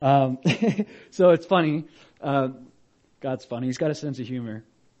Um, so it's funny. God's funny. He's got a sense of humor.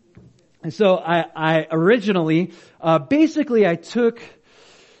 And so I originally, basically I took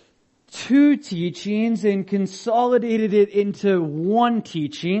two teachings and consolidated it into one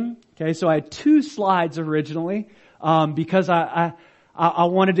teaching. Okay, so I had two slides originally, because I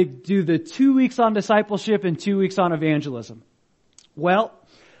wanted to do the 2 weeks on discipleship and 2 weeks on evangelism. Well,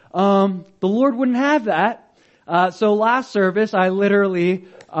 the Lord wouldn't have that. So last service, I literally,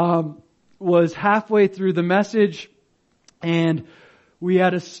 was halfway through the message and we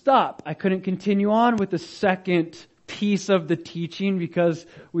had to stop. I couldn't continue on with the second piece of the teaching because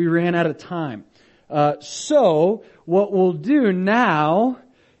we ran out of time. So what we'll do now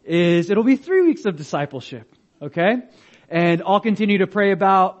is it'll be 3 weeks of discipleship. Okay? And I'll continue to pray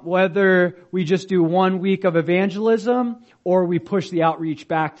about whether we just do 1 week of evangelism or we push the outreach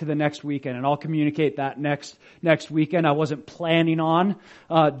back to the next weekend. And I'll communicate that next weekend. I wasn't planning on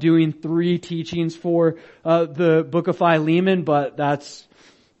doing 3 teachings for the book of Philemon, but that's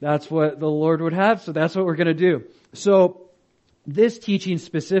what the Lord would have. So that's what we're going to do. So this teaching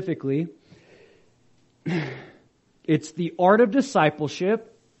specifically, it's the art of discipleship.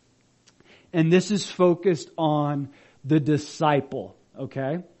 And this is focused on the disciple,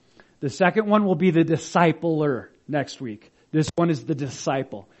 okay? The second one will be the discipler next week. This one is the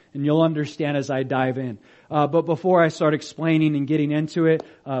disciple, and you'll understand as I dive in. But before I start explaining and getting into it,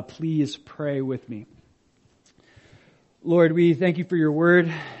 please pray with me. Lord, we thank you for your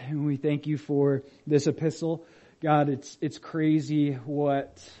word, and we thank you for this epistle. God, it's crazy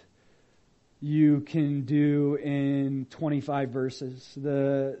what you can do in 25 verses.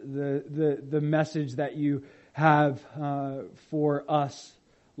 The message that you have for us,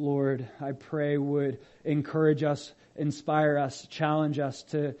 Lord, I pray would encourage us, inspire us, challenge us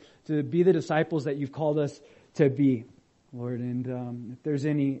to be the disciples that you've called us to be, Lord. And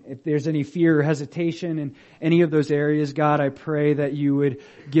if there's any fear or hesitation in any of those areas, God, I pray that you would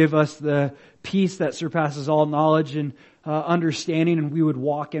give us the peace that surpasses all knowledge and understanding, and we would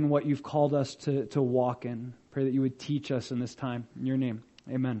walk in what you've called us to walk in. Pray that you would teach us in this time. In your name,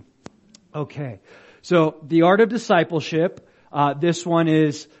 amen. Okay. So, the art of discipleship, this one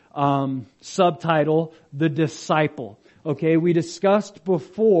is subtitle, The Disciple. Okay, we discussed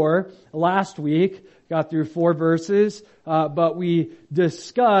before, last week, got through 4 verses, but we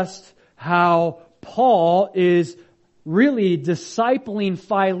discussed how Paul is really discipling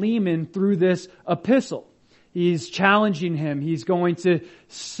Philemon through this epistle. He's challenging him. He's going to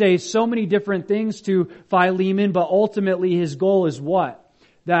say so many different things to Philemon, but ultimately his goal is what?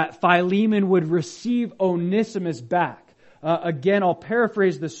 That Philemon would receive Onesimus back. Again, I'll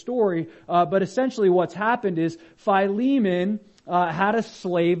paraphrase the story, but essentially what's happened is Philemon had a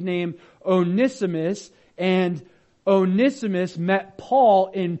slave named Onesimus, and Onesimus met Paul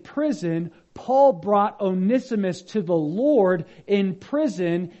in prison. Paul brought Onesimus to the Lord in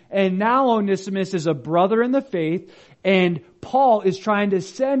prison, and now Onesimus is a brother in the faith, and Paul is trying to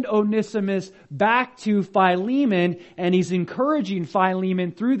send Onesimus back to Philemon, and he's encouraging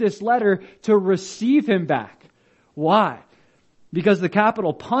Philemon through this letter to receive him back. Why? Because the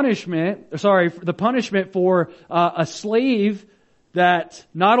punishment for a slave that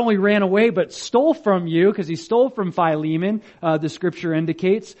not only ran away but stole from you, because he stole from Philemon, the scripture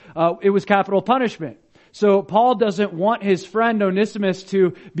indicates, it was capital punishment. So Paul doesn't want his friend Onesimus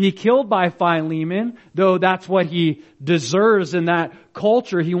to be killed by Philemon, though that's what he deserves in that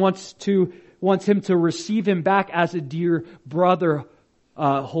culture. He wants him to receive him back as a dear brother,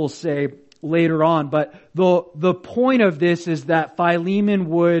 he'll say later on. But the point of this is that Philemon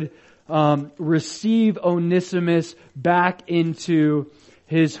would receive Onesimus back into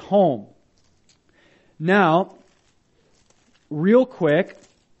his home. Now, real quick,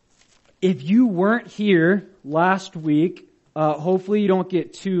 if you weren't here last week, hopefully you don't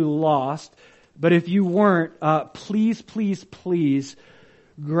get too lost. But if you weren't, please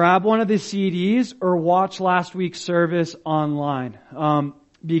grab one of the CDs or watch last week's service online.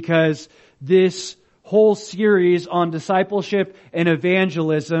 Because this whole series on discipleship and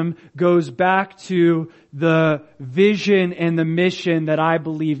evangelism goes back to the vision and the mission that I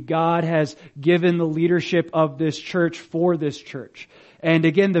believe God has given the leadership of this church for this church. And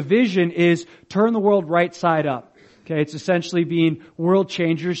again, the vision is turn the world right side up. Okay, it's essentially being world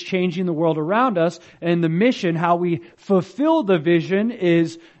changers, changing the world around us. And the mission, how we fulfill the vision,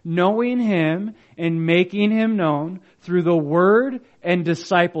 is knowing Him and making Him known through the Word and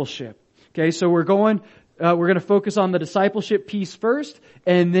discipleship. Okay, so we're going to focus on the discipleship piece first,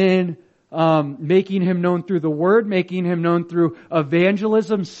 and then making Him known through the Word, making Him known through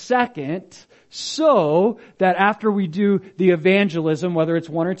evangelism second, so that after we do the evangelism, whether it's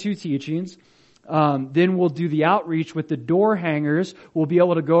one or two teachings, then we'll do the outreach with the door hangers. We'll be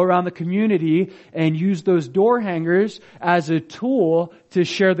able to go around the community and use those door hangers as a tool to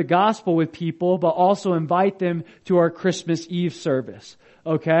share the gospel with people, but also invite them to our Christmas Eve service.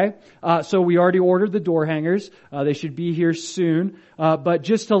 Okay? So we already ordered the door hangers. They should be here soon. But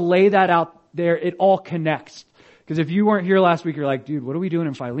just to lay that out there, it all connects. Because if you weren't here last week, you're like, dude, what are we doing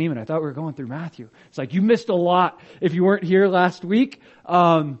in Philemon? I thought we were going through Matthew. It's like, you missed a lot if you weren't here last week.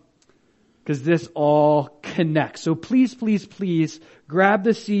 Because this all connects. So please, please, please grab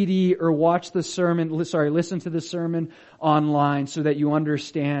the CD or watch the sermon, listen to the sermon online so that you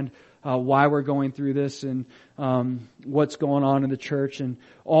understand why we're going through this and what's going on in the church and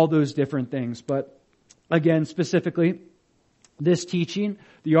all those different things. But again, specifically, this teaching,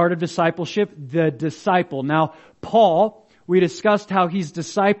 the art of discipleship, the disciple. Now, Paul, we discussed how he's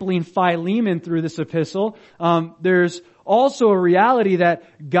discipling Philemon through this epistle. There's also a reality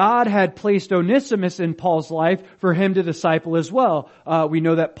that God had placed Onesimus in Paul's life for him to disciple as well. We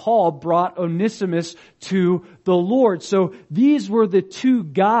know that Paul brought Onesimus to the Lord. So these were the two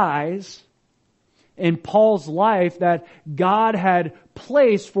guys in Paul's life that God had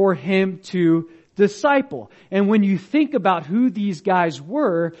placed for him to disciple. And when you think about who these guys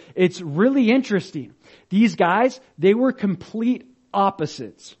were, it's really interesting. These guys, they were complete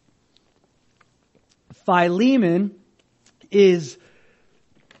opposites. Philemon is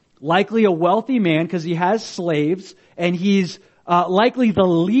likely a wealthy man because he has slaves, and he's likely the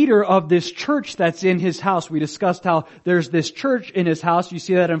leader of this church that's in his house. We discussed how there's this church in his house. You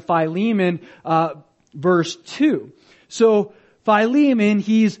see that in Philemon verse 2. So Philemon,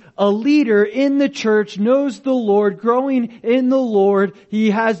 he's a leader in the church, knows the Lord, growing in the Lord.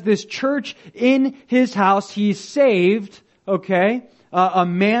 He has this church in his house. He's saved, okay? A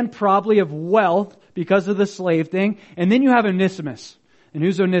man probably of wealth because of the slave thing. And then you have Onesimus. And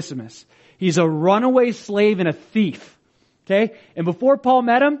who's Onesimus? He's a runaway slave and a thief, okay? And before Paul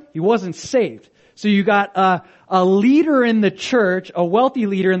met him, he wasn't saved. So you got a leader in the church, a wealthy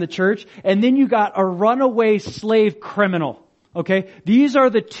leader in the church, and then you got a runaway slave criminal. Okay, these are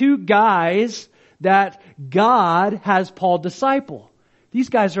the two guys that God has Paul disciple. These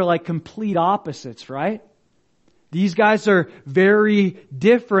guys are like complete opposites, right? These guys are very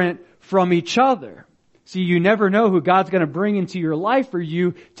different from each other. See, you never know who God's going to bring into your life for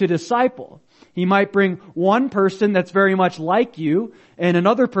you to disciple. He might bring one person that's very much like you and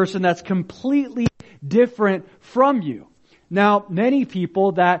another person that's completely different from you. Now, many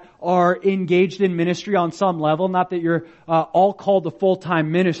people that are engaged in ministry on some level, not that you're all called to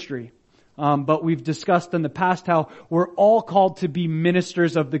full-time ministry, but we've discussed in the past how we're all called to be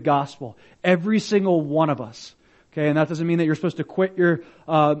ministers of the gospel. Every single one of us. Okay, and that doesn't mean that you're supposed to quit your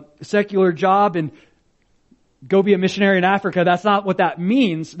secular job and go be a missionary in Africa. That's not what that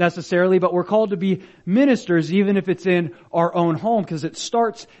means necessarily, but we're called to be ministers even if it's in our own home, because it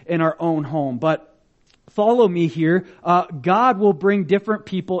starts in our own home. But follow me here. God will bring different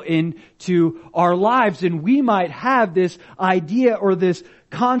people into our lives, and we might have this idea or this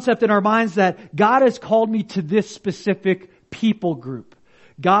concept in our minds that God has called me to this specific people group.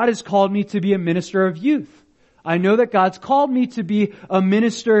 God has called me to be a minister of youth. I know that God's called me to be a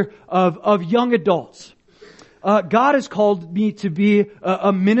minister of young adults. God has called me to be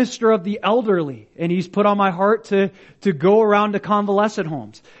a minister of the elderly, and He's put on my heart to go around to convalescent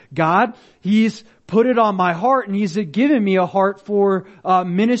homes. God, He's put it on my heart, and He's given me a heart for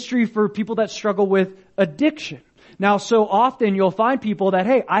ministry for people that struggle with addiction. Now, so often you'll find people that,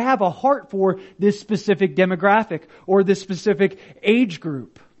 hey, I have a heart for this specific demographic or this specific age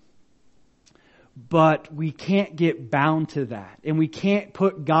group. But we can't get bound to that, and we can't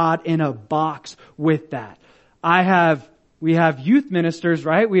put God in a box with that. We have youth ministers,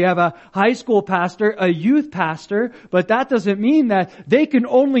 right? We have a high school pastor, a youth pastor, but that doesn't mean that they can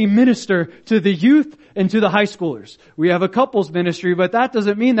only minister to the youth and to the high schoolers. We have a couples ministry, but that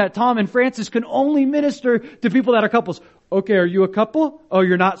doesn't mean that Tom and Francis can only minister to people that are couples. Okay, are you a couple? Oh,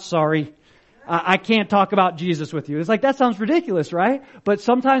 you're not? Sorry. I can't talk about Jesus with you. It's like, that sounds ridiculous, right? But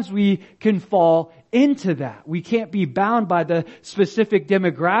sometimes we can fall into that. We can't be bound by the specific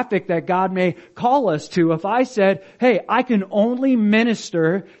demographic that God may call us to. If I said, hey, I can only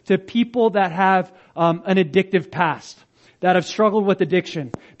minister to people that have an addictive past, that have struggled with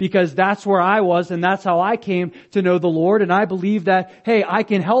addiction, because that's where I was and that's how I came to know the Lord. And I believe that, hey, I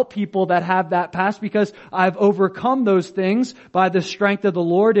can help people that have that past because I've overcome those things by the strength of the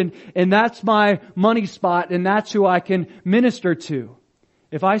Lord. And that's my money spot, and that's who I can minister to.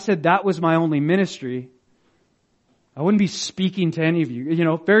 if I said that was my only ministry, I wouldn't be speaking to any of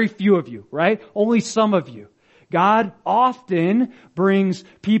you. Very few of you, right? Only some of you. God often brings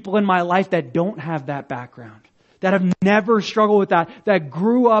people in my life that don't have that background, that have never struggled with that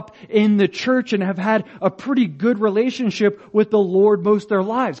grew up in the church and have had a pretty good relationship with the Lord most of their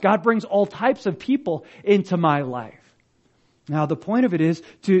lives. God brings all types of people into my life. Now, the point of it is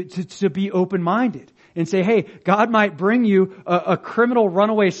to be open-minded and say, hey, God might bring you a criminal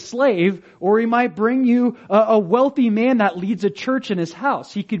runaway slave, or He might bring you a wealthy man that leads a church in his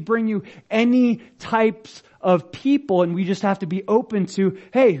house. He could bring you any types of people, and we just have to be open to,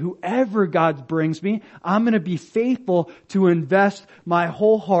 hey, whoever God brings me, I'm going to be faithful to invest my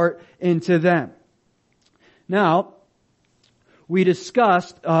whole heart into them. Now, we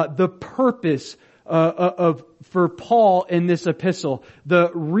discussed the purpose for Paul in this epistle,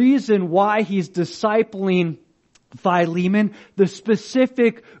 the reason why he's discipling Philemon, the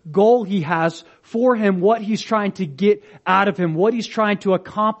specific goal he has for him, what he's trying to get out of him, what he's trying to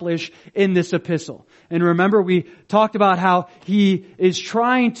accomplish in this epistle. And remember, we talked about how he is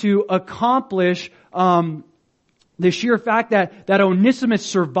trying to accomplish the sheer fact that Onesimus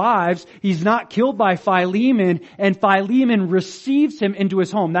survives. He's not killed by Philemon, and Philemon receives him into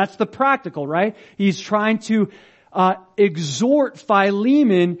his home. That's the practical, right? He's trying to exhort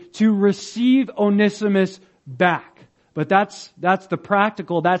Philemon to receive Onesimus back. But that's the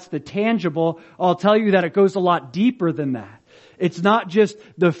practical, that's the tangible. I'll tell you that it goes a lot deeper than that. It's not just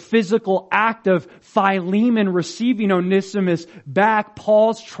the physical act of Philemon receiving Onesimus back.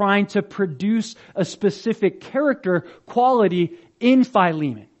 Paul's trying to produce a specific character quality in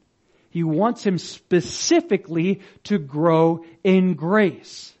Philemon. He wants him specifically to grow in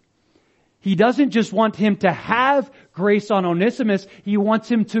grace. He doesn't just want him to have grace on Onesimus. He wants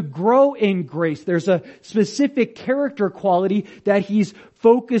him to grow in grace. There's a specific character quality that he's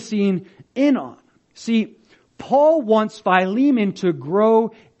focusing in on. See, Paul wants Philemon to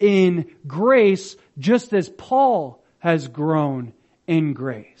grow in grace just as Paul has grown in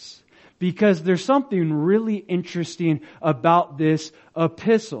grace. Because there's something really interesting about this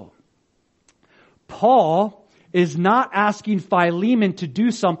epistle. Paul is not asking Philemon to do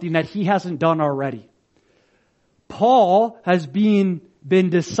something that he hasn't done already. Paul has been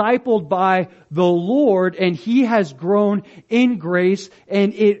discipled by the Lord, and he has grown in grace,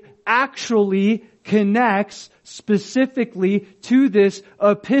 and it actually connects specifically to this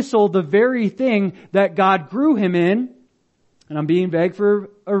epistle, the very thing that God grew him in. And I'm being vague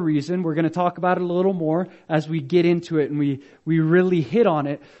for a reason. We're going to talk about it a little more as we get into it and we really hit on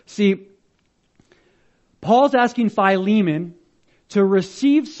it. See, Paul's asking Philemon to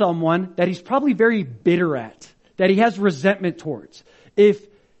receive someone that he's probably very bitter at, that he has resentment towards. If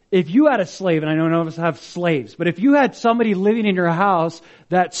you had a slave, and I know none of us have slaves, but if you had somebody living in your house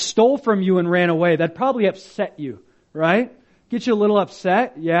that stole from you and ran away, that'd probably upset you, right? Get you a little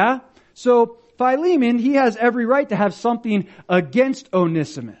upset, yeah? So Philemon, he has every right to have something against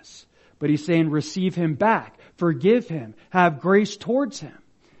Onesimus. But he's saying receive him back, forgive him, have grace towards him.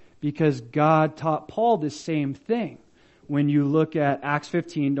 Because God taught Paul the same thing. When you look at Acts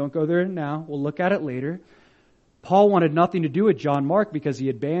 15, don't go there now, we'll look at it later. Paul wanted nothing to do with John Mark because he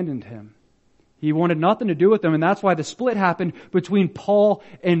abandoned him. He wanted nothing to do with him, and that's why the split happened between Paul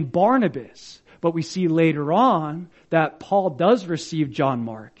and Barnabas. But we see later on that Paul does receive John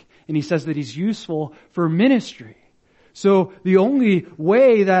Mark, and he says that he's useful for ministry. So the only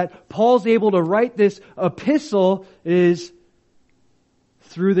way that Paul's able to write this epistle is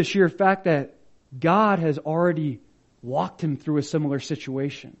through the sheer fact that God has already walked him through a similar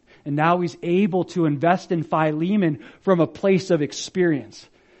situation. And now he's able to invest in Philemon from a place of experience.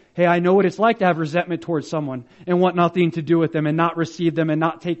 Hey, I know what it's like to have resentment towards someone and want nothing to do with them and not receive them and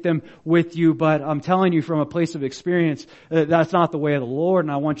not take them with you. But I'm telling you from a place of experience, that's not the way of the Lord.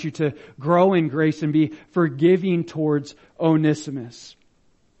 And I want you to grow in grace and be forgiving towards Onesimus.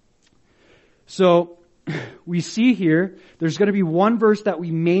 So we see here, there's going to be one verse that we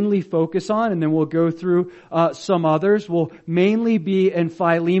mainly focus on, and then we'll go through some others. We'll mainly be in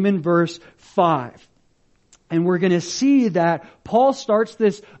Philemon verse 5. And we're going to see that Paul starts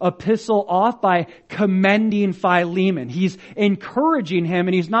this epistle off by commending Philemon. He's encouraging him,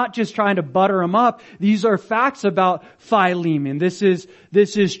 and he's not just trying to butter him up. These are facts about Philemon. This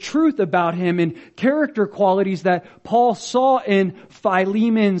is truth about him and character qualities that Paul saw in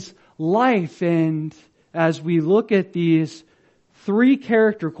Philemon's life. And as we look at these three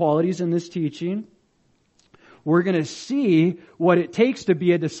character qualities in this teaching, we're going to see what it takes to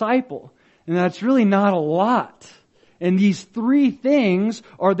be a disciple. And that's really not a lot. And these three things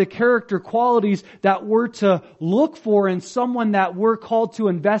are the character qualities that we're to look for in someone that we're called to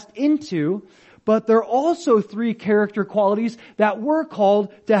invest into. But there are also three character qualities that we're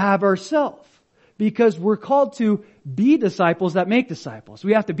called to have ourselves. Because we're called to be disciples that make disciples.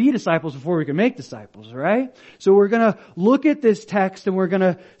 We have to be disciples before we can make disciples, right? So we're going to look at this text and we're going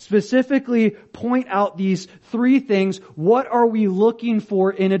to specifically point out these three things. What are we looking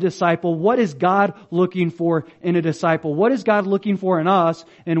for in a disciple? What is God looking for in a disciple? What is God looking for in us?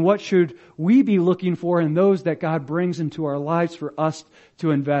 And what should we be looking for in those that God brings into our lives for us to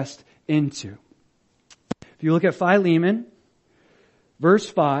invest into? If you look at Philemon, verse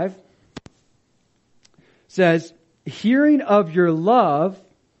 5, says, hearing of your love.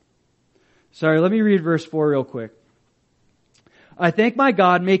 Sorry, let me read verse 4 real quick. I thank my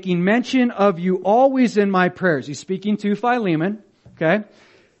God, making mention of you always in my prayers. He's speaking to Philemon, okay?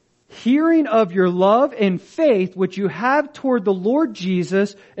 Hearing of your love and faith which you have toward the Lord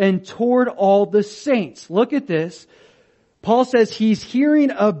Jesus and toward all the saints. Look at this. Paul says he's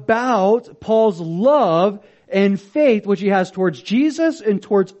hearing about Paul's love and faith which he has towards Jesus and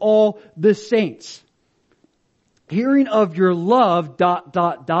towards all the saints. Hearing of your love,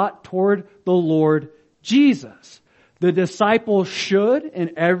 toward the Lord Jesus. The disciple should,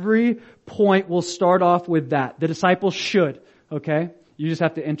 and every point will start off with that. The disciple should, okay? You just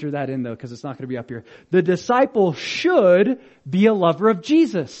have to enter that in though, because it's not going to be up here. The disciple should be a lover of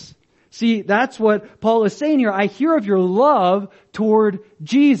Jesus. See, that's what Paul is saying here. I hear of your love toward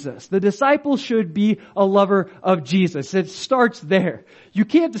Jesus. The disciple should be a lover of Jesus. It starts there. You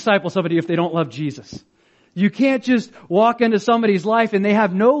can't disciple somebody if they don't love Jesus. You can't just walk into somebody's life and they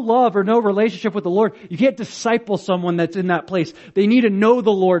have no love or no relationship with the Lord. You can't disciple someone that's in that place. They need to know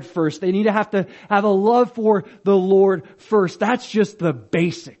the Lord first. They need to have a love for the Lord first. That's just the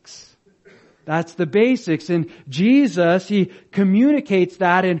basics. That's the basics. And Jesus, He communicates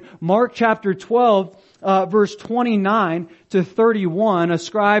that in Mark chapter 12, verse 29 to 31. A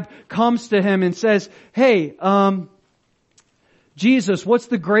scribe comes to Him and says, hey, Jesus, what's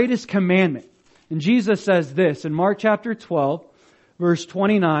the greatest commandment? And Jesus says this in Mark chapter 12, verse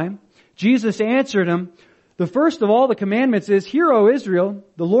 29. Jesus answered him, the first of all the commandments is, Hear, O Israel,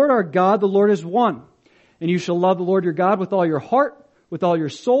 the Lord our God, the Lord is one. And you shall love the Lord your God with all your heart, with all your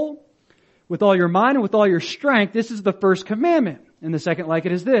soul, with all your mind, and with all your strength. This is the first commandment. And the second like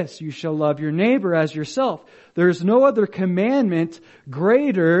it is this, you shall love your neighbor as yourself. There is no other commandment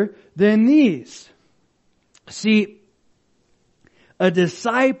greater than these. See, a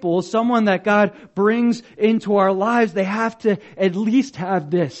disciple, someone that God brings into our lives, they have to at least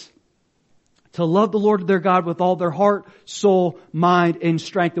have this. To love the Lord their God with all their heart, soul, mind, and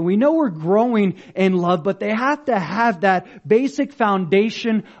strength. And we know we're growing in love, but they have to have that basic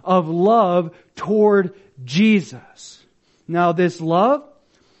foundation of love toward Jesus. Now this love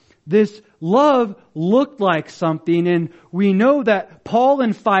looked like something, and we know that Paul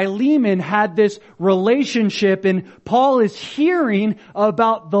and Philemon had this relationship, and Paul is hearing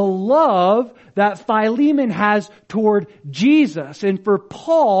about the love that Philemon has toward Jesus. And for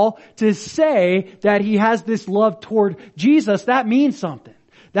Paul to say that he has this love toward Jesus, that means something.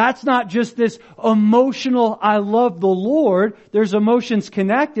 That's not just this emotional, I love the Lord. There's emotions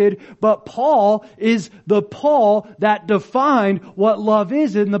connected, but Paul is the Paul that defined what love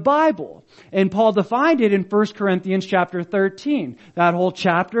is in the Bible. And Paul defined it in 1 Corinthians chapter 13. That whole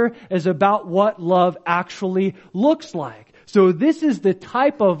chapter is about what love actually looks like. So this is the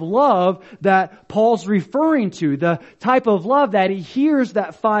type of love that Paul's referring to, the type of love that he hears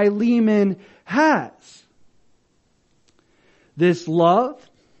that Philemon has. This love,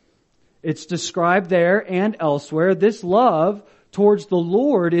 it's described there and elsewhere. This love towards the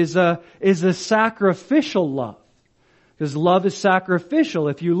Lord is a sacrificial love. Because love is sacrificial.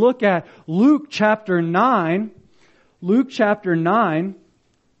 If you look at Luke chapter 9,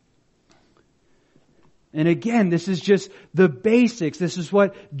 and again, this is just the basics. This is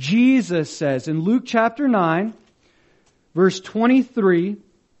what Jesus says in Luke chapter 9, verse 23.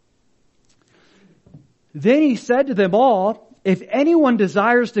 Then He said to them all, if anyone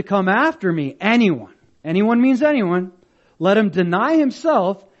desires to come after me, anyone means anyone, let him deny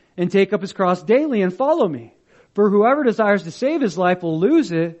himself and take up his cross daily and follow me. For whoever desires to save his life will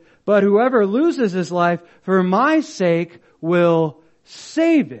lose it, but whoever loses his life for my sake will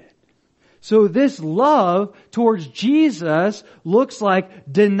save it. So this love towards Jesus looks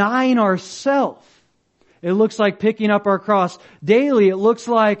like denying ourselves. It looks like picking up our cross daily. It looks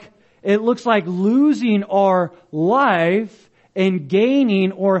like losing our life and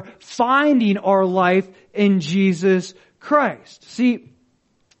gaining or finding our life in Jesus Christ. See,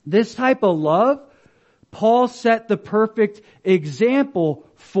 this type of love, Paul set the perfect example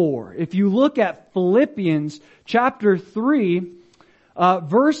for. If you look at Philippians chapter 3,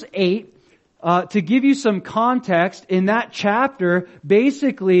 verse 8, to give you some context, in that chapter,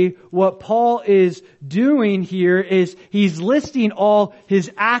 basically what Paul is doing here is he's listing all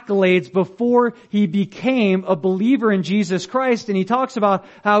his accolades before he became a believer in Jesus Christ. And he talks about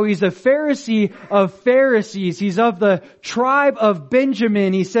how he's a Pharisee of Pharisees. He's of the tribe of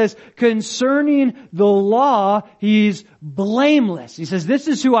Benjamin. He says, concerning the law, he's blameless. He says, this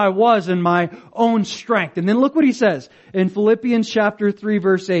is who I was in my own strength. And then look what he says in Philippians chapter 3,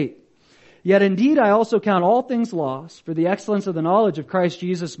 verse 8. Yet indeed I also count all things lost for the excellence of the knowledge of Christ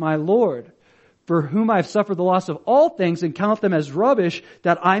Jesus my Lord, for whom I have suffered the loss of all things and count them as rubbish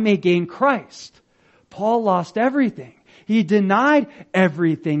that I may gain Christ. Paul lost everything. He denied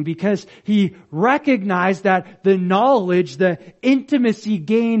everything because he recognized that the knowledge, the intimacy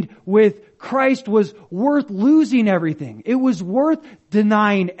gained with Christ was worth losing everything. It was worth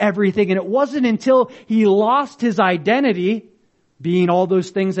denying everything. And it wasn't until he lost his identity, being all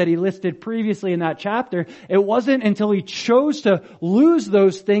those things that he listed previously in that chapter, it wasn't until he chose to lose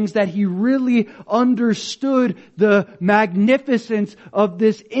those things that he really understood the magnificence of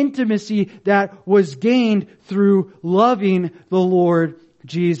this intimacy that was gained through loving the Lord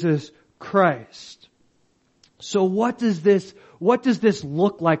Jesus Christ. So what does this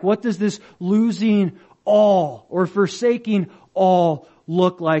look like? What does this losing all or forsaking all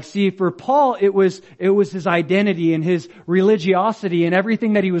look like? See, for Paul, it was his identity and his religiosity and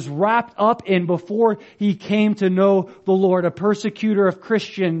everything that he was wrapped up in before he came to know the Lord, a persecutor of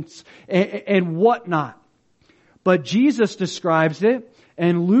Christians and whatnot. But Jesus describes it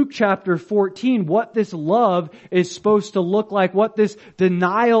in Luke chapter 14, what this love is supposed to look like, what this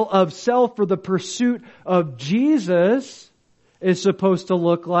denial of self for the pursuit of Jesus is supposed to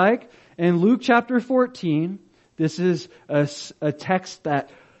look like. In Luke chapter 14, this is a text that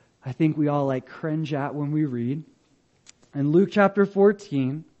I think we all cringe at when we read. In Luke chapter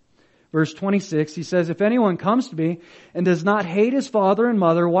 14, verse 26, he says, if anyone comes to me and does not hate his father and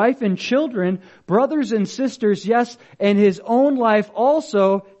mother, wife and children, brothers and sisters, yes, and his own life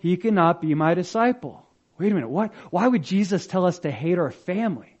also, he cannot be my disciple. Wait a minute, what? Why would Jesus tell us to hate our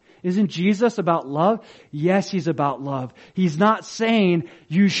family? Isn't Jesus about love? Yes, He's about love. He's not saying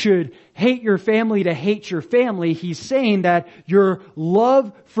you should hate your family to hate your family. He's saying that your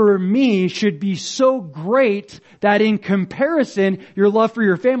love for me should be so great that in comparison, your love for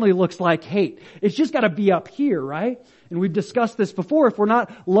your family looks like hate. It's just got to be up here, right? And we've discussed this before. If we're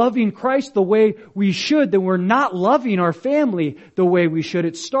not loving Christ the way we should, then we're not loving our family the way we should.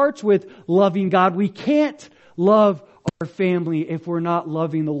 It starts with loving God. We can't love our family if we're not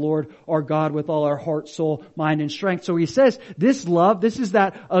loving the Lord our God with all our heart, soul, mind, and strength. So he says this love, this is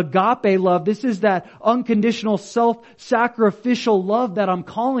that agape love, this is that unconditional self-sacrificial love that I'm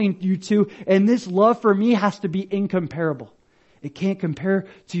calling you to, and this love for me has to be incomparable. It can't compare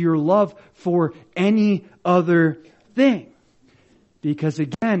to your love for any other thing. Because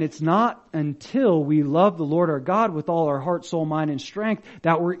again, it's not until we love the Lord our God with all our heart, soul, mind, and strength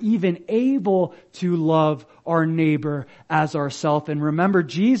that we're even able to love our neighbor as ourselves. And remember,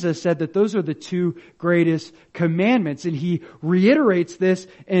 Jesus said that those are the two greatest commandments. And He reiterates this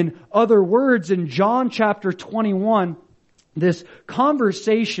in other words in John chapter 21, this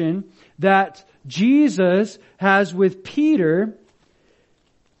conversation that Jesus has with Peter.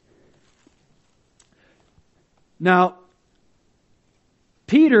 Now,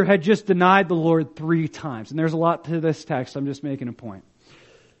 Peter had just denied the Lord 3 times. And there's a lot to this text. I'm just making a point.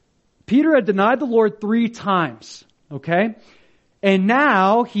 Peter had denied the Lord 3 times. Okay? And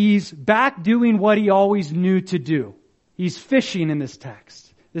now he's back doing what he always knew to do. He's fishing in this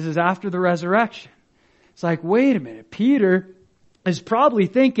text. This is after the resurrection. It's like, wait a minute. Peter is probably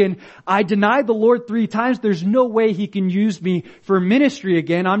thinking, I denied the Lord 3 times. There's no way He can use me for ministry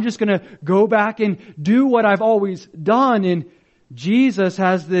again. I'm just going to go back and do what I've always done. And Jesus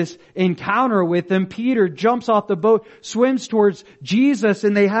has this encounter with him. Peter jumps off the boat, swims towards Jesus,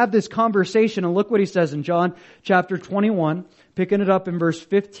 and they have this conversation. And look what he says in John chapter 21, picking it up in verse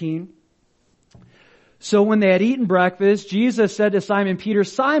 15. So when they had eaten breakfast, Jesus said to Simon Peter,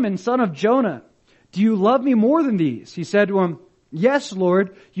 Simon, son of Jonah, do you love me more than these? He said to him, Yes,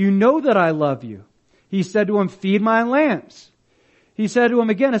 Lord, you know that I love you. He said to him, Feed my lambs. He said to him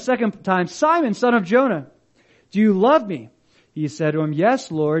again a second time, Simon, son of Jonah, do you love me? He said to him, Yes,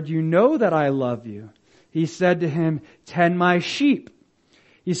 Lord, you know that I love you. He said to him, Tend my sheep.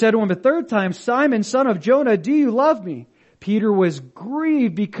 He said to him a third time, Simon, son of Jonah, do you love me? Peter was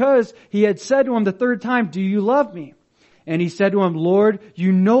grieved because he had said to him the third time, Do you love me? And he said to him, Lord,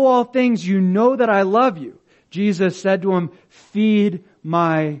 you know all things. You know that I love you. Jesus said to him, feed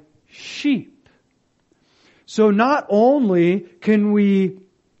my sheep. So not only can we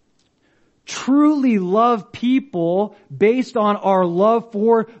truly love people based on our love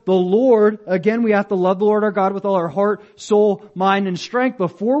for the Lord. Again, we have to love the Lord our God with all our heart, soul, mind, and strength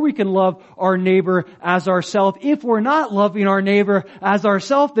before we can love our neighbor as ourselves. If we're not loving our neighbor as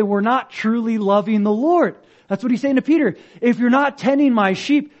ourselves, then we're not truly loving the Lord. That's what he's saying to Peter. If you're not tending my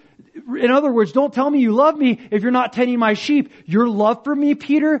sheep, in other words, don't tell me you love me if you're not tending my sheep. Your love for me,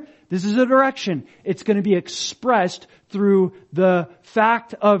 Peter, this is a direction. It's going to be expressed through the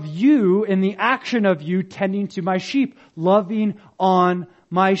fact of you and the action of you tending to my sheep, loving on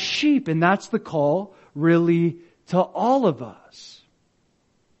my sheep. And that's the call really to all of us.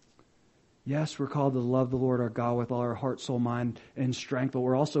 Yes, we're called to love the Lord our God with all our heart, soul, mind, and strength, but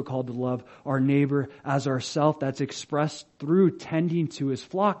we're also called to love our neighbor as ourselves. That's expressed through tending to his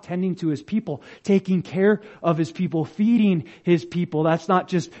flock, tending to his people, taking care of his people, feeding his people. That's not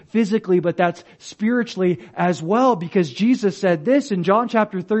just physically, but that's spiritually as well, because Jesus said this in John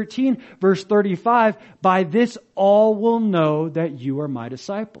chapter 13, verse 35, by this all will know that you are my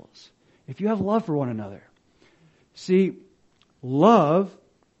disciples, if you have love for one another. See, love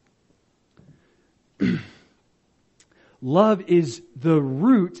is the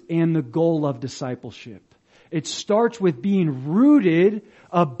root and the goal of discipleship. It starts with being rooted,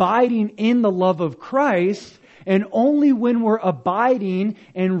 abiding in the love of Christ, and only when we're abiding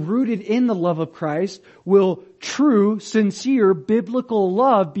and rooted in the love of Christ will true, sincere, biblical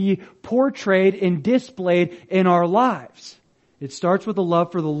love be portrayed and displayed in our lives. It starts with a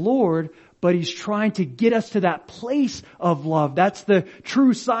love for the Lord, but he's trying to get us to that place of love. That's the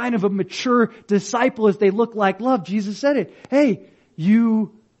true sign of a mature disciple, is they look like love. Jesus said it. Hey,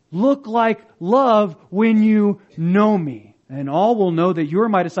 you look like love when you know me. And all will know that you are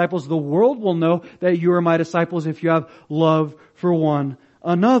my disciples. The world will know that you are my disciples if you have love for one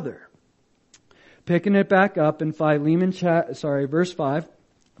another. Picking it back up in Philemon verse 5.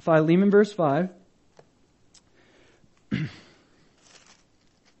 Philemon verse 5.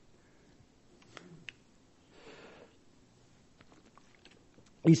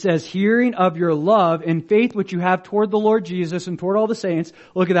 He says, hearing of your love and faith which you have toward the Lord Jesus and toward all the saints.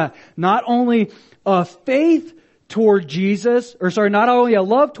 Look at that. Not only a faith toward Jesus, not only a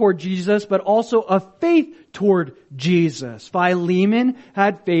love toward Jesus, but also a faith toward Jesus. Philemon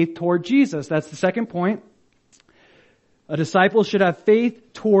had faith toward Jesus. That's the second point. A disciple should have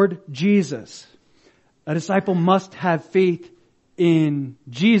faith toward Jesus. A disciple must have faith in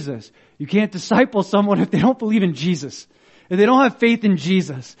Jesus. You can't disciple someone if they don't believe in Jesus. If they don't have faith in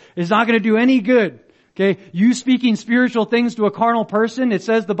Jesus, it's not going to do any good. Okay? You speaking spiritual things to a carnal person, it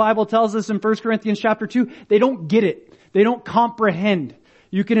says, the Bible tells us in 1 Corinthians chapter 2, they don't get it. They don't comprehend.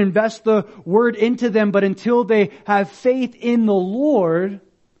 You can invest the word into them, but until they have faith in the Lord,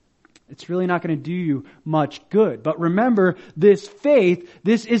 it's really not going to do you much good. But remember, this faith,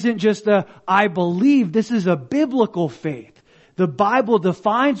 this isn't just a I believe, this is a biblical faith. The Bible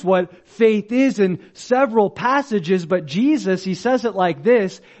defines what faith is in several passages, but Jesus, he says it like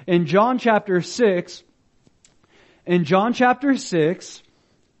this in John chapter 6. In John chapter 6,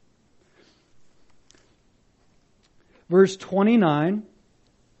 verse 29,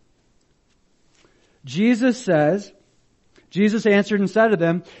 Jesus answered and said to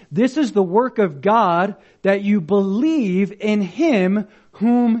them, this is the work of God, that you believe in Him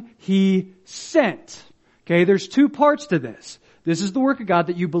whom He sent. Okay, there's two parts to this. This is the work of God,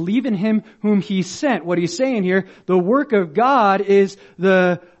 that you believe in Him whom He sent. What He's saying here, the work of God is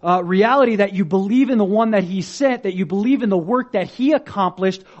the reality that you believe in the one that He sent, that you believe in the work that He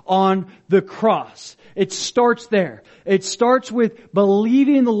accomplished on the cross. It starts there. It starts with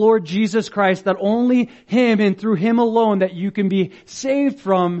believing in the Lord Jesus Christ, that only Him and through Him alone that you can be saved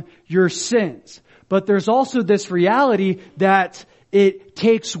from your sins. But there's also this reality that it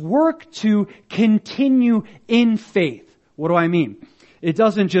takes work to continue in faith. What do I mean? It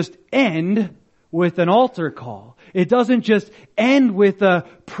doesn't just end with an altar call. It doesn't just end with a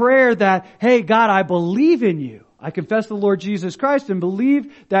prayer that, hey, God, I believe in you. I confess the Lord Jesus Christ and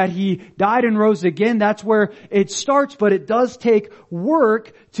believe that He died and rose again. That's where it starts, but it does take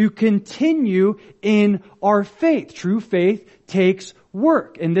work to continue in our faith. True faith takes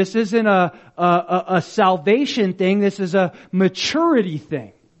work. And this isn't a salvation thing. This is a maturity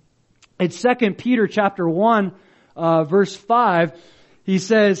thing. It's 2 Peter chapter 1, verse 5. He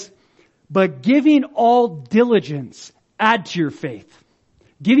says, but giving all diligence, add to your faith.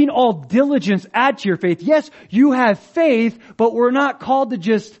 Giving all diligence, add to your faith. Yes, you have faith, but we're not called to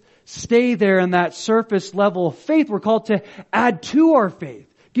just stay there in that surface level of faith. We're called to add to our faith.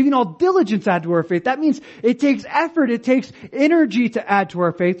 Giving all diligence add to our faith. That means it takes effort, it takes energy to add to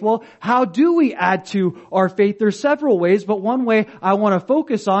our faith. Well, how do we add to our faith? There's several ways, but one way I want to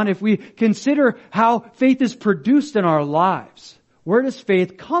focus on, if we consider how faith is produced in our lives. Where does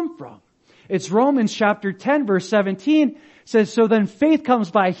faith come from? It's Romans chapter 10 verse 17 says, so then faith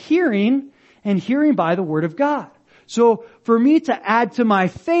comes by hearing, and hearing by the word of God. So for me to add to my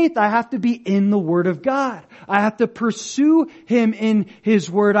faith, I have to be in the Word of God. I have to pursue Him in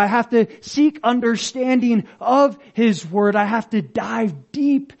His Word. I have to seek understanding of His Word. I have to dive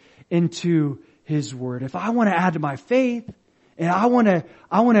deep into His Word. If I want to add to my faith, and I want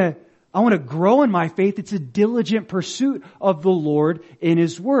to grow in my faith, it's a diligent pursuit of the Lord in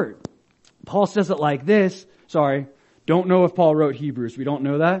His Word. Paul says it like this. Don't know if Paul wrote Hebrews. We don't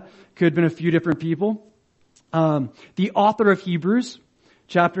know that. Could have been a few different people. The author of Hebrews,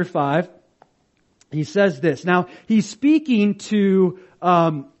 chapter 5, he says this. Now, he's speaking to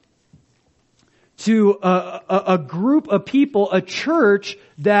a group of people, a church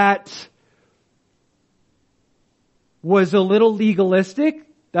that was a little legalistic.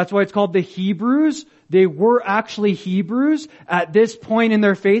 That's why it's called the Hebrews. They were actually Hebrews. At this point in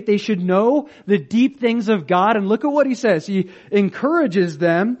their faith, they should know the deep things of God. And look at what he says. He encourages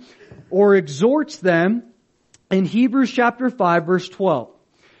them or exhorts them in Hebrews chapter 5 verse 12.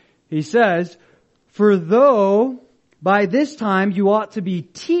 He says, for though by this time you ought to be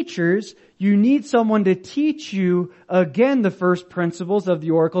teachers, you need someone to teach you again the first principles of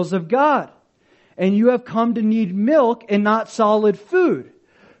the oracles of God. And you have come to need milk and not solid food.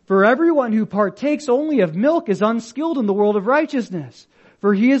 For everyone who partakes only of milk is unskilled in the world of righteousness,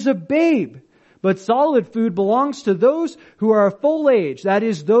 for he is a babe. But solid food belongs to those who are of full age, that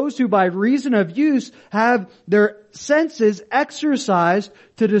is, those who by reason of use have their senses exercised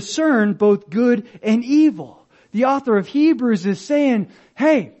to discern both good and evil. The author of Hebrews is saying,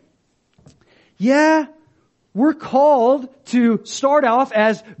 hey, yeah, we're called to start off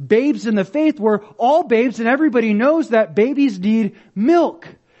as babes in the faith. We're all babes, and everybody knows that babies need milk.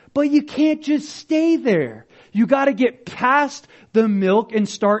 But you can't just stay there. You got to get past the milk and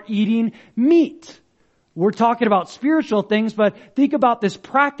start eating meat. We're talking about spiritual things, but think about this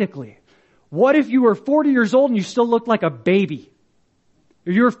practically. What if you were 40 years old and you still looked like a baby?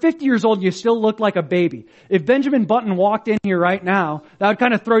 If you were 50 years old and you still looked like a baby. If Benjamin Button walked in here right now, that would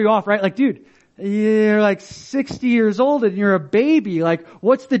kind of throw you off, right? Like, dude, you're like 60 years old and you're a baby. Like,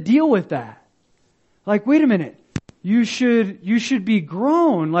 what's the deal with that? Like, wait a minute. You should be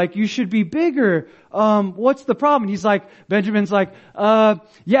grown. Like, you should be bigger. What's the problem? He's like, Benjamin's like,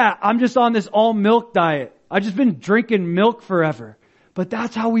 yeah, I'm just on this all milk diet. I've just been drinking milk forever. But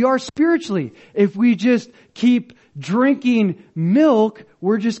that's how we are spiritually. If we just keep drinking milk,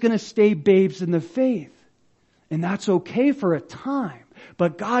 we're just going to stay babes in the faith. And that's okay for a time.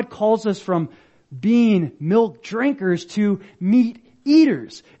 But God calls us from being milk drinkers to meat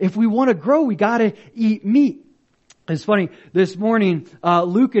eaters. If we want to grow, we got to eat meat. It's funny, this morning,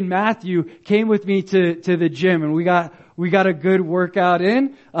 Luke and Matthew came with me to the gym, and we got a good workout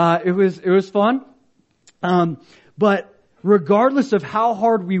in. It was fun. But regardless of how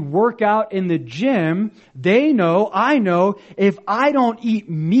hard we work out in the gym, I know, if I don't eat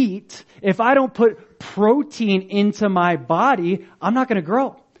meat, if I don't put protein into my body, I'm not going to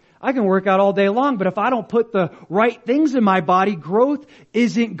grow. I can work out all day long, but if I don't put the right things in my body, growth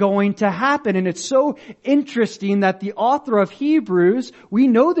isn't going to happen. And it's so interesting that the author of Hebrews, we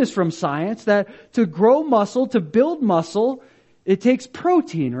know this from science, that to grow muscle, to build muscle, it takes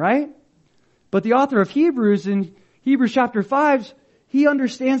protein, right? But the author of Hebrews in Hebrews chapter 5, he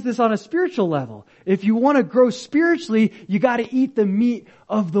understands this on a spiritual level. If you want to grow spiritually, you got to eat the meat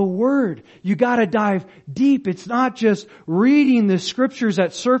of the Word. You got to dive deep. It's not just reading the Scriptures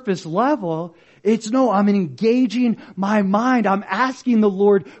at surface level. I'm engaging my mind. I'm asking the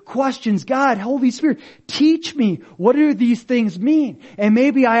Lord questions. God, Holy Spirit, teach me. What do these things mean? And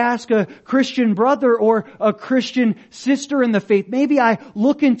maybe I ask a Christian brother or a Christian sister in the faith. Maybe I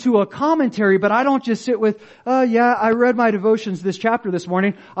look into a commentary, but I don't just sit with, I read my devotions this chapter this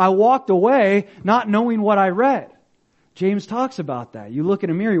morning. I walked away not knowing what I read. James talks about that. You look in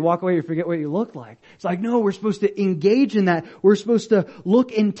a mirror, you walk away, you forget what you look like. It's like, no, we're supposed to engage in that. We're supposed to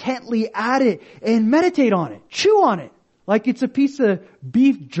look intently at it and meditate on it, chew on it, like it's a piece of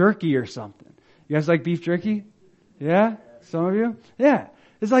beef jerky or something. You guys like beef jerky? Yeah? Some of you? Yeah.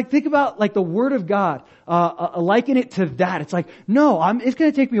 It's like, think about like the Word of God, liken it to that. It's like, no, it's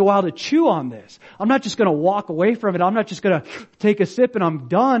going to take me a while to chew on this. I'm not just going to walk away from it. I'm not just going to take a sip and I'm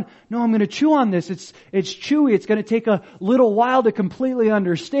done. No, I'm going to chew on this. It's chewy. It's going to take a little while to completely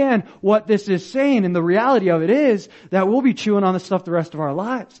understand what this is saying. And the reality of it is that we'll be chewing on this stuff the rest of our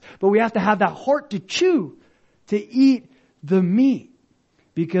lives. But we have to have that heart to chew, to eat the meat.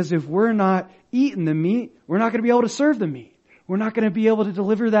 Because if we're not eating the meat, we're not going to be able to serve the meat. We're not going to be able to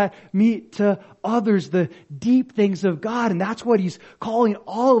deliver that meat to others, the deep things of God. And that's what He's calling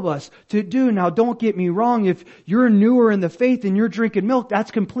all of us to do. Now, don't get me wrong. If you're newer in the faith and you're drinking milk,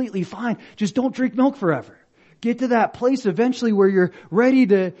 that's completely fine. Just don't drink milk forever. Get to that place eventually where you're ready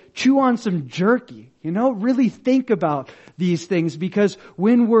to chew on some jerky. Really think about these things, because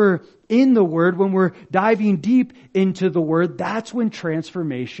when we're in the Word, when we're diving deep into the Word, that's when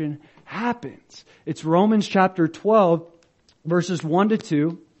transformation happens. It's Romans chapter 12. Verses 1 to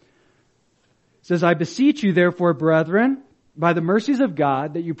 2 says, I beseech you therefore, brethren, by the mercies of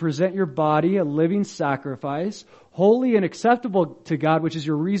God, that you present your body a living sacrifice, holy and acceptable to God, which is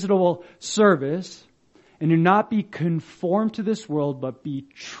your reasonable service, and do not be conformed to this world, but be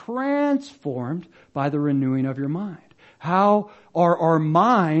transformed by the renewing of your mind. How are our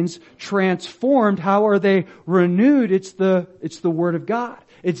minds transformed? How are they renewed? It's the Word of God.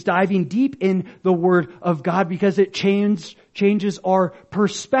 It's diving deep in the Word of God, because it changes our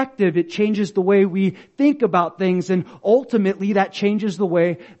perspective. It changes the way we think about things, and ultimately that changes the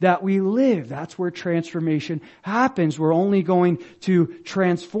way that we live. That's where transformation happens. We're only going to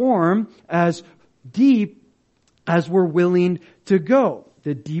transform as deep as we're willing to go.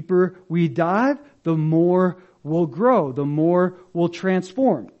 The deeper we dive, the more we'll grow, the more we'll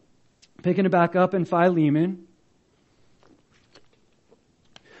transform. Picking it back up in Philemon,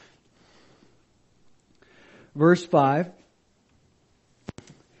 verse 5,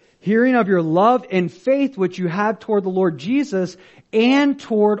 hearing of your love and faith which you have toward the Lord Jesus and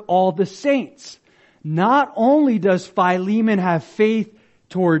toward all the saints. Not only does Philemon have faith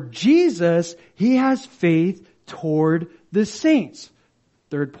toward Jesus, he has faith toward the saints.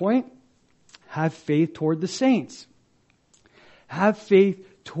 Third point, have faith toward the saints. Have faith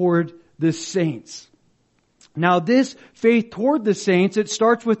toward the saints. Now this faith toward the saints, it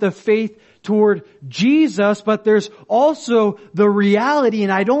starts with a faith toward Jesus, but there's also the reality,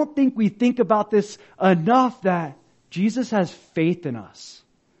 and I don't think we think about this enough, that Jesus has faith in us.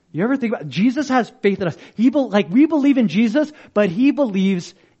 You ever think about it? Jesus has faith in us. We believe in Jesus, but He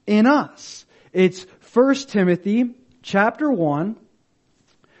believes in us. It's 1 Timothy chapter 1,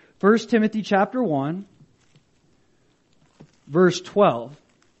 verse 12.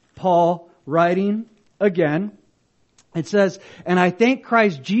 Paul writing again. It says, and I thank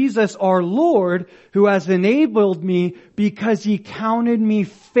Christ Jesus our Lord, who has enabled me because He counted me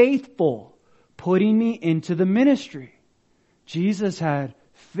faithful, putting me into the ministry. Jesus had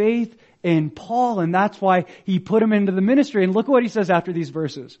faith in Paul, and that's why He put him into the ministry. And look at what he says after these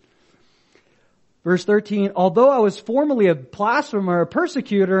verses. Verse 13, although I was formerly a blasphemer, a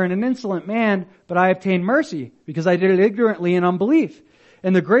persecutor, and an insolent man, but I obtained mercy, because I did it ignorantly in unbelief.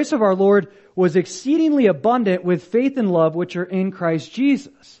 And the grace of our Lord was exceedingly abundant with faith and love which are in Christ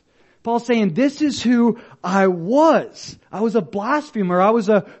Jesus. Paul's saying, this is who I was. I was a blasphemer. I was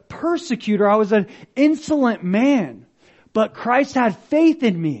a persecutor. I was an insolent man. But Christ had faith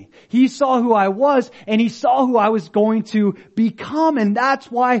in me. He saw who I was, and He saw who I was going to become. And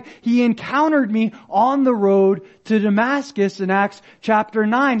that's why He encountered me on the road to Damascus in Acts chapter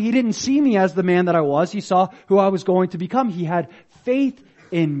 9. He didn't see me as the man that I was. He saw who I was going to become. He had faith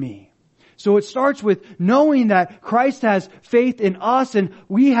in me. So it starts with knowing that Christ has faith in us and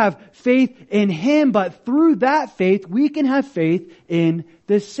we have faith in Him, but through that faith, we can have faith in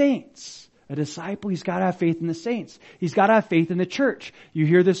the saints. A disciple, he's got to have faith in the saints. He's got to have faith in the church. You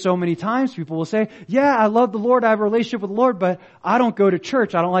hear this so many times. People will say, yeah, I love the Lord. I have a relationship with the Lord, but I don't go to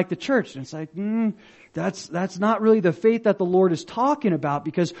church. I don't like the church. And it's like, that's not really the faith that the Lord is talking about,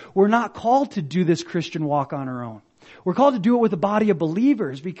 because we're not called to do this Christian walk on our own. We're called to do it with a body of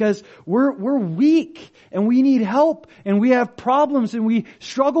believers, because we're weak and we need help and we have problems and we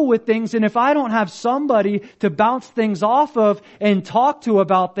struggle with things. And if I don't have somebody to bounce things off of and talk to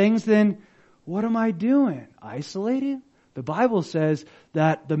about things, then what am I doing? Isolated? The Bible says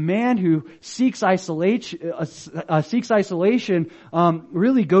that the man who seeks isolation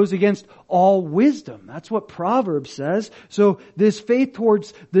really goes against all wisdom. That's what Proverbs says. So this faith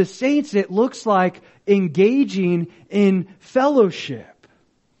towards the saints, it looks like engaging in fellowship.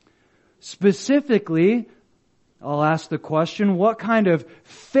 Specifically, I'll ask the question, what kind of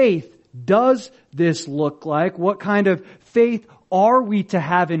faith does this look like? What kind of faith are we to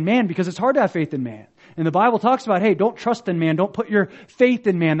have in man? Because it's hard to have faith in man. And the Bible talks about, hey, don't trust in man. Don't put your faith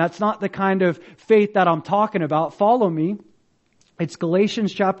in man. That's not the kind of faith that I'm talking about. Follow me. It's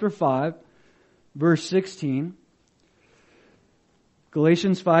Galatians chapter 5, verse 16.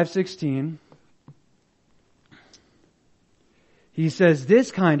 Galatians 5:16. He says,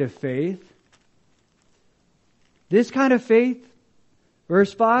 this kind of faith,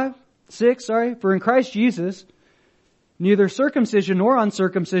 verse 6, for in Christ Jesus, neither circumcision nor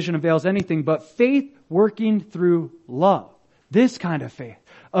uncircumcision avails anything, but faith working through love. This kind of faith.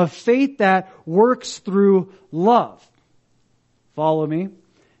 A faith that works through love. Follow me.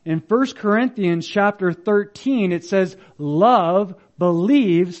 In 1 Corinthians chapter 13, it says, love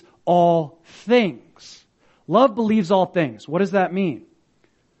believes all things. Love believes all things. What does that mean?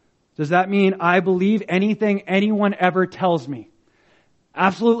 Does that mean I believe anything anyone ever tells me?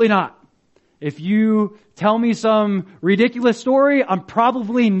 Absolutely not. If you tell me some ridiculous story, I'm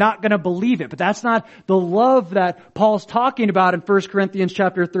probably not going to believe it. But that's not the love that Paul's talking about in 1 Corinthians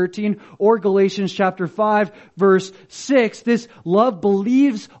chapter 13 or Galatians chapter 5 verse 6. This love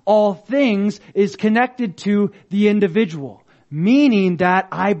believes all things is connected to the individual. Meaning that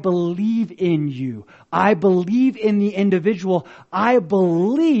I believe in you. I believe in the individual. I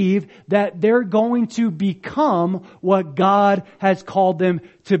believe that they're going to become what God has called them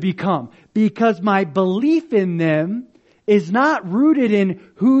to become. Because my belief in them is not rooted in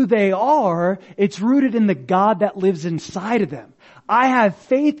who they are. It's rooted in the God that lives inside of them. I have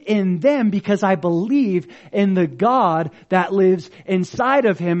faith in them because I believe in the God that lives inside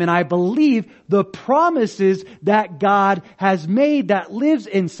of him. And I believe the promises that God has made that lives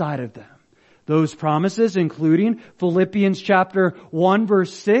inside of them. Those promises including Philippians chapter 1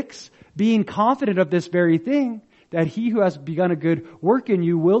 verse 6, being confident of this very thing, that he who has begun a good work in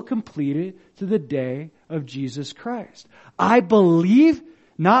you will complete it to the day of Jesus Christ. I believe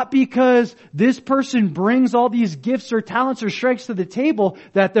not because this person brings all these gifts or talents or strengths to the table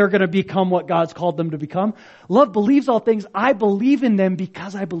that they're going to become what God's called them to become. Love believes all things. I believe in them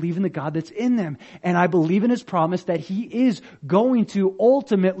because I believe in the God that's in them. And I believe in his promise that he is going to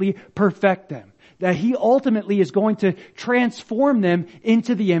ultimately perfect them. That he ultimately is going to transform them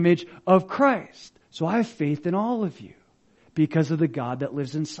into the image of Christ. So I have faith in all of you because of the God that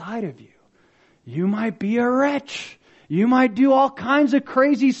lives inside of you. You might be a wretch. You might do all kinds of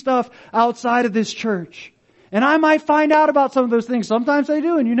crazy stuff outside of this church. And I might find out about some of those things. Sometimes I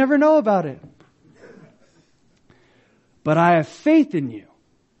do, and you never know about it. But I have faith in you.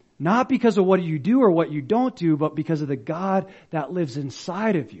 Not because of what you do or what you don't do, but because of the God that lives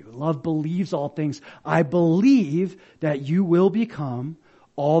inside of you. Love believes all things. I believe that you will become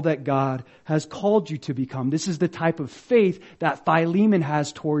all that God has called you to become. This is the type of faith that Philemon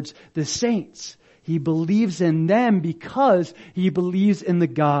has towards the saints. He believes in them because he believes in the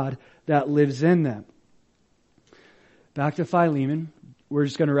God that lives in them. Back to Philemon. We're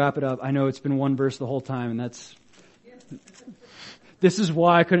just going to wrap it up. I know it's been one verse the whole time, and this is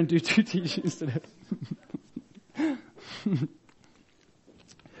why I couldn't do 2 teachings today.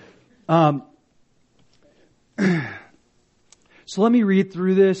 So let me read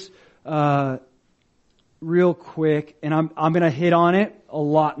through this real quick, and I'm going to hit on it a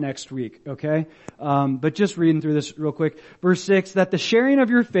lot next week, okay? But just reading through this real quick. Verse 6, that the sharing of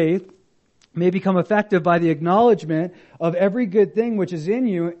your faith may become effective by the acknowledgement of every good thing which is in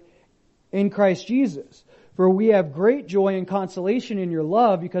you in Christ Jesus. For we have great joy and consolation in your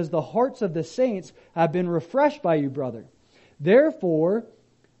love because the hearts of the saints have been refreshed by you, brother. Therefore,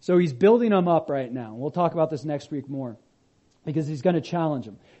 so he's building them up right now. We'll talk about this next week more because he's going to challenge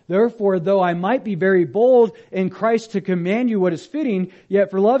them. Therefore, though I might be very bold in Christ to command you what is fitting,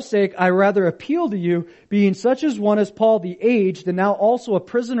 yet for love's sake I rather appeal to you, being such as one as Paul the aged, and now also a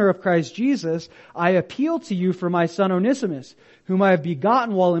prisoner of Christ Jesus, I appeal to you for my son Onesimus, whom I have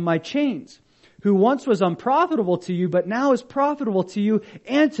begotten while in my chains, who once was unprofitable to you, but now is profitable to you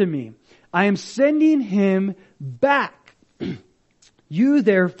and to me. I am sending him back. You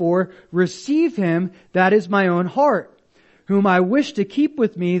therefore receive him, that is my own heart, whom I wish to keep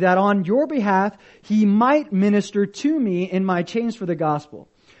with me, that on your behalf he might minister to me in my chains for the gospel.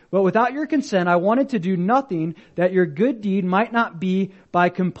 But without your consent I wanted to do nothing, that your good deed might not be by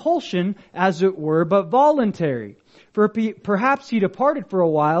compulsion, as it were, but voluntary. For perhaps he departed for a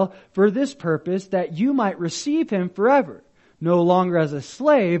while for this purpose, that you might receive him forever, no longer as a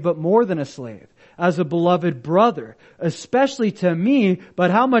slave, but more than a slave, as a beloved brother, especially to me, but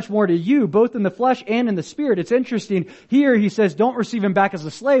how much more to you, both in the flesh and in the spirit. It's interesting. Here he says, don't receive him back as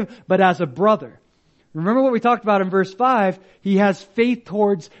a slave, but as a brother. Remember what we talked about in verse 5? He has faith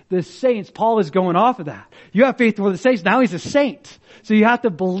towards the saints. Paul is going off of that. You have faith towards the saints. Now he's a saint. So you have to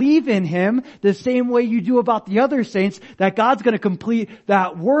believe in him the same way you do about the other saints, that God's going to complete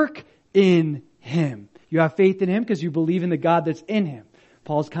that work in him. You have faith in him because you believe in the God that's in him.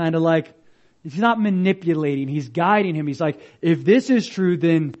 Paul's kind of like, he's not manipulating. He's guiding him. He's like, if this is true,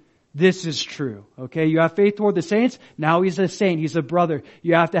 then this is true. Okay? You have faith toward the saints. Now he's a saint. He's a brother.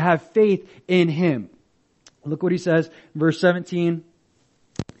 You have to have faith in him. Look what he says, verse 17.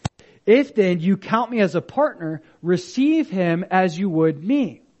 If then you count me as a partner, receive him as you would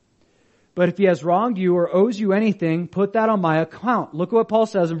me. But if he has wronged you or owes you anything, put that on my account. Look at what Paul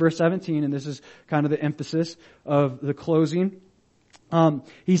says in verse 17, and this is kind of the emphasis of the closing.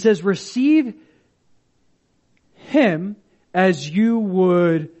 He says, receive him as you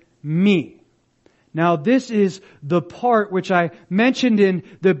would me. Now this is the part which I mentioned in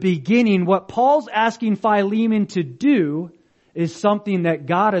the beginning. What Paul's asking Philemon to do is something that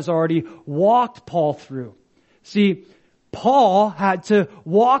God has already walked Paul through. See, Paul had to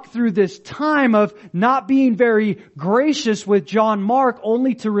walk through this time of not being very gracious with John Mark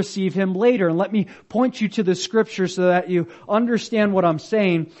only to receive him later. And let me point you to the scripture so that you understand what I'm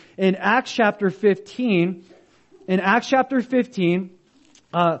saying. In Acts chapter 15,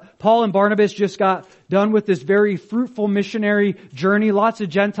 Paul and Barnabas just got done with this very fruitful missionary journey. Lots of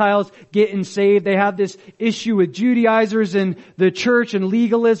Gentiles getting saved. They have this issue with Judaizers in the church and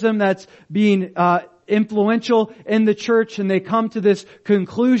legalism that's being influential in the church, and they come to this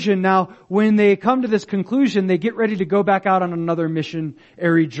conclusion. Now, when they come to this conclusion, they get ready to go back out on another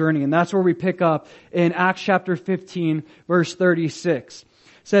missionary journey. And that's where we pick up in Acts chapter 15, verse 36. It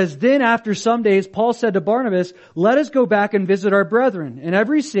says, then after some days, Paul said to Barnabas, let us go back and visit our brethren in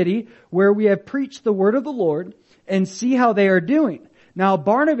every city where we have preached the word of the Lord and see how they are doing. Now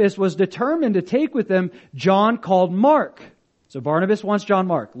Barnabas was determined to take with them John called Mark. So Barnabas wants John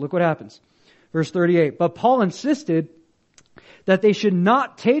Mark. Look what happens. Verse 38. But Paul insisted that they should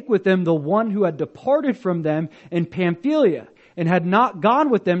not take with them the one who had departed from them in Pamphylia and had not gone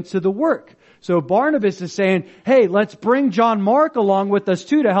with them to the work. So Barnabas is saying, hey, let's bring John Mark along with us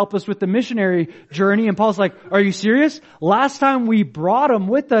too to help us with the missionary journey. And Paul's like, are you serious? Last time we brought him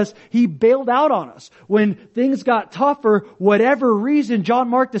with us, he bailed out on us. When things got tough for whatever reason, John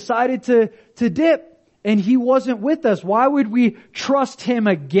Mark decided to dip. And he wasn't with us. Why would we trust him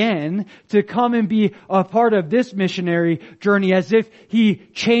again to come and be a part of this missionary journey as if he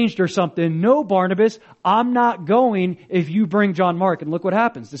changed or something? No, Barnabas, I'm not going if you bring John Mark. And look what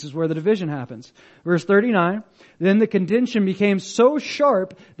happens. This is where the division happens. Verse 39, then the contention became so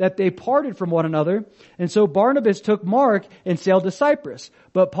sharp that they parted from one another. And so Barnabas took Mark and sailed to Cyprus.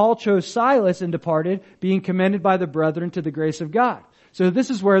 But Paul chose Silas and departed, being commended by the brethren to the grace of God. So this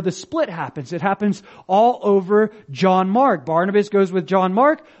is where the split happens. It happens all over John Mark. Barnabas goes with John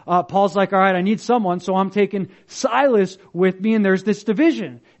Mark. Paul's like, all right, I need someone, so I'm taking Silas with me, and there's this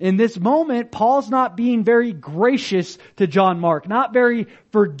division. In this moment, Paul's not being very gracious to John Mark, not very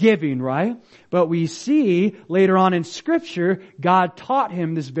forgiving, right? But we see later on in Scripture, God taught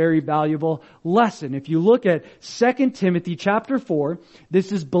him this very valuable lesson. If you look at 2 Timothy chapter 4,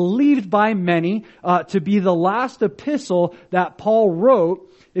 this is believed by many to be the last epistle that Paul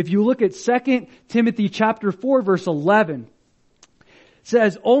wrote. If you look at 2 Timothy chapter 4, verse 11, it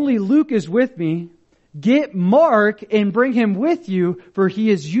says, only Luke is with me. Get Mark and bring him with you, for he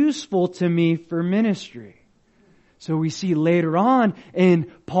is useful to me for ministry. So we see later on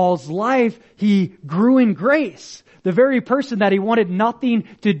in Paul's life, he grew in grace. The very person that he wanted nothing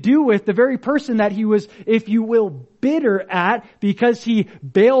to do with, the very person that he was, if you will, bitter at because he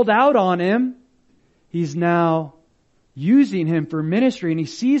bailed out on him, he's now using him for ministry, and he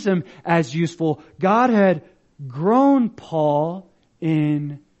sees him as useful. God had grown Paul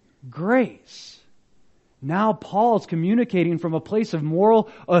in grace. Now Paul's communicating from a place of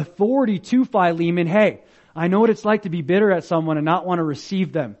moral authority to Philemon. Hey, I know what it's like to be bitter at someone and not want to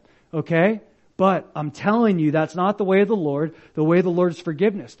receive them. Okay? But I'm telling you, that's not the way of the Lord. The way of the Lord is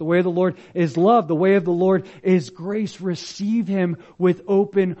forgiveness. The way of the Lord is love. The way of the Lord is grace. Receive him with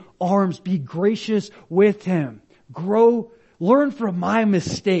open arms. Be gracious with him. Grow, learn from my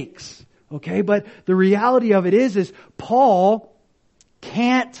mistakes. Okay? But the reality of it is Paul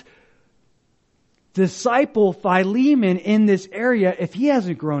can't disciple Philemon in this area if he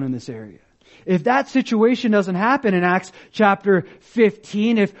hasn't grown in this area. If that situation doesn't happen in Acts chapter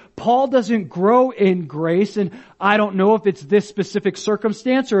 15, if Paul doesn't grow in grace, and I don't know if it's this specific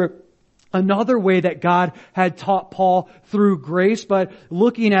circumstance or another way that God had taught Paul through grace, but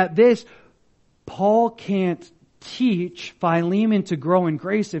looking at this, Paul can't teach Philemon to grow in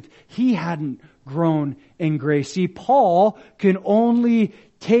grace if he hadn't grown in grace. See, Paul can only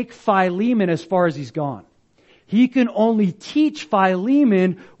take Philemon as far as he's gone. He can only teach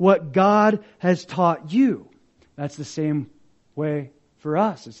Philemon what God has taught you. That's the same way for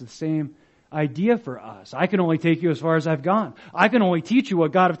us. It's the same idea for us. I can only take you as far as I've gone. I can only teach you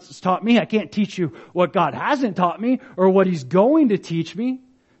what God has taught me. I can't teach you what God hasn't taught me or what He's going to teach me.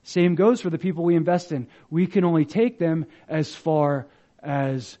 Same goes for the people we invest in. We can only take them as far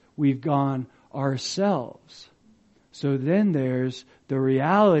as we've gone ourselves. So then there's the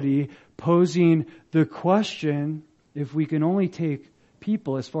reality posing the question, if we can only take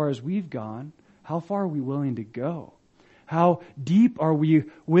people as far as we've gone, how far are we willing to go? How deep are we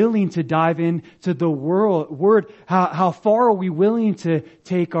willing to dive into the Word? How far are we willing to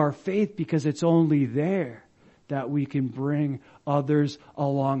take our faith? Because it's only there that we can bring others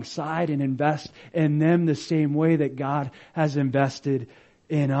alongside and invest in them the same way that God has invested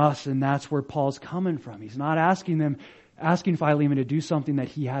in us. And that's where Paul's coming from. He's not asking Philemon to do something that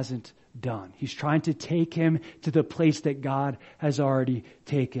he hasn't done. He's trying to take him to the place that God has already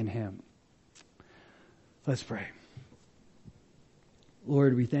taken him. Let's pray.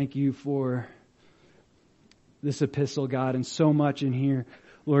 Lord, we thank you for this epistle, God, and so much in here.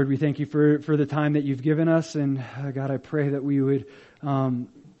 Lord, we thank you for the time that you've given us. And God, I pray that we would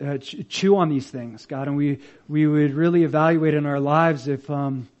chew on these things, God, and we would really evaluate in our lives if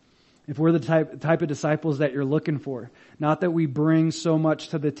we're the type of disciples that you're looking for. Not that we bring so much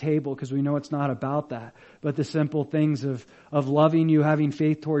to the table, because we know it's not about that, but the simple things of loving you, having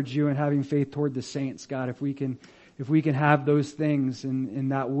faith towards you, and having faith toward the saints, God. If we can have those things in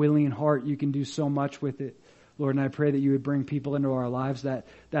that willing heart, you can do so much with it, Lord. And I pray that you would bring people into our lives that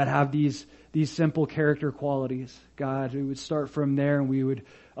have these simple character qualities, God. We would start from there, and we would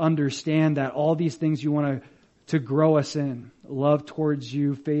understand that all these things you want to grow us in: love towards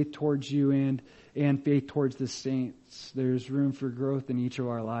you, faith towards you, and faith towards the saints. There's room for growth in each of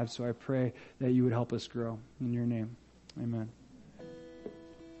our lives. So I pray that you would help us grow. In your name, amen.